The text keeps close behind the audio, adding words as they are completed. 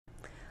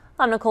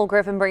I'm Nicole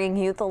Griffin bringing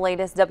you the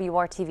latest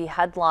WRTV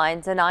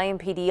headlines. An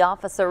IMPD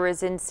officer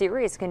is in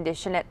serious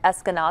condition at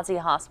Eskenazi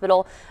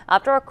Hospital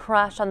after a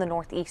crash on the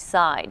northeast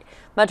side.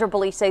 Metro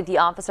Police say the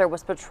officer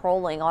was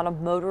patrolling on a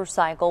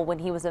motorcycle when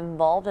he was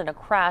involved in a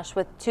crash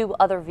with two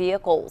other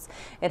vehicles.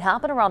 It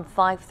happened around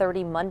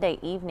 5:30 Monday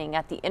evening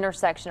at the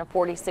intersection of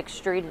 46th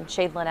Street and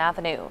Shadeland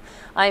Avenue.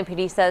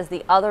 IMPD says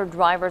the other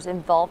drivers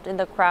involved in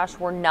the crash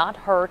were not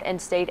hurt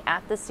and stayed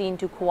at the scene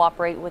to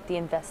cooperate with the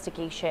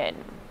investigation.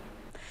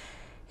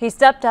 He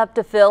stepped up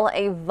to fill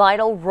a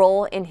vital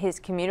role in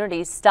his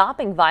community,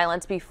 stopping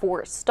violence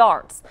before it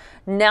starts.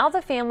 Now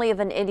the family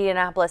of an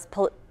Indianapolis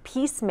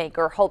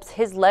peacemaker hopes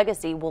his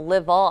legacy will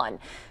live on.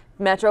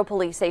 Metro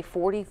Police say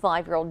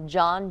 45-year-old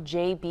John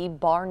J.B.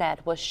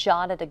 Barnett was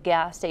shot at a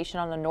gas station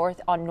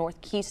on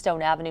North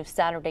Keystone Avenue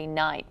Saturday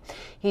night.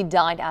 He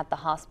died at the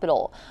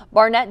hospital.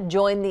 Barnett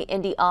joined the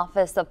Indy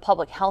Office of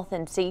Public Health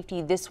and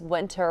Safety this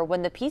winter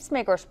when the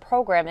Peacemakers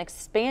program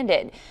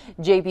expanded.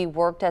 J.B.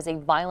 worked as a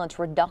violence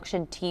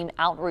reduction team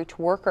outreach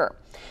worker.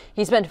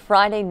 He spent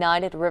Friday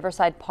night at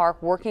Riverside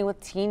Park working with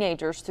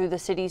teenagers through the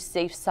city's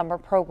Safe Summer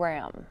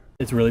program.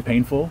 It's really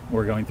painful.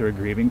 We're going through a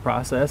grieving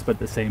process, but at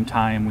the same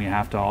time, we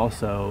have to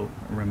also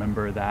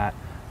remember that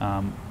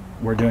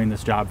we're doing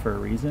this job for a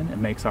reason. It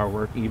makes our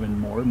work even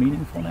more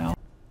meaningful now.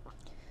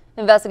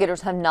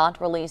 Investigators have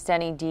not released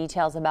any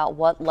details about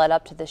what led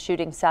up to the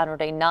shooting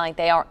Saturday night.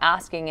 They are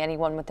asking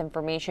anyone with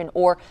information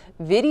or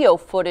video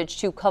footage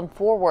to come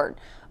forward.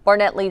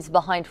 Barnett leaves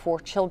behind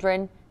 4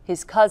 children.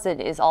 His cousin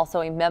is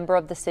also a member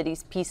of the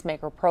city's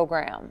Peacemaker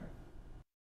program.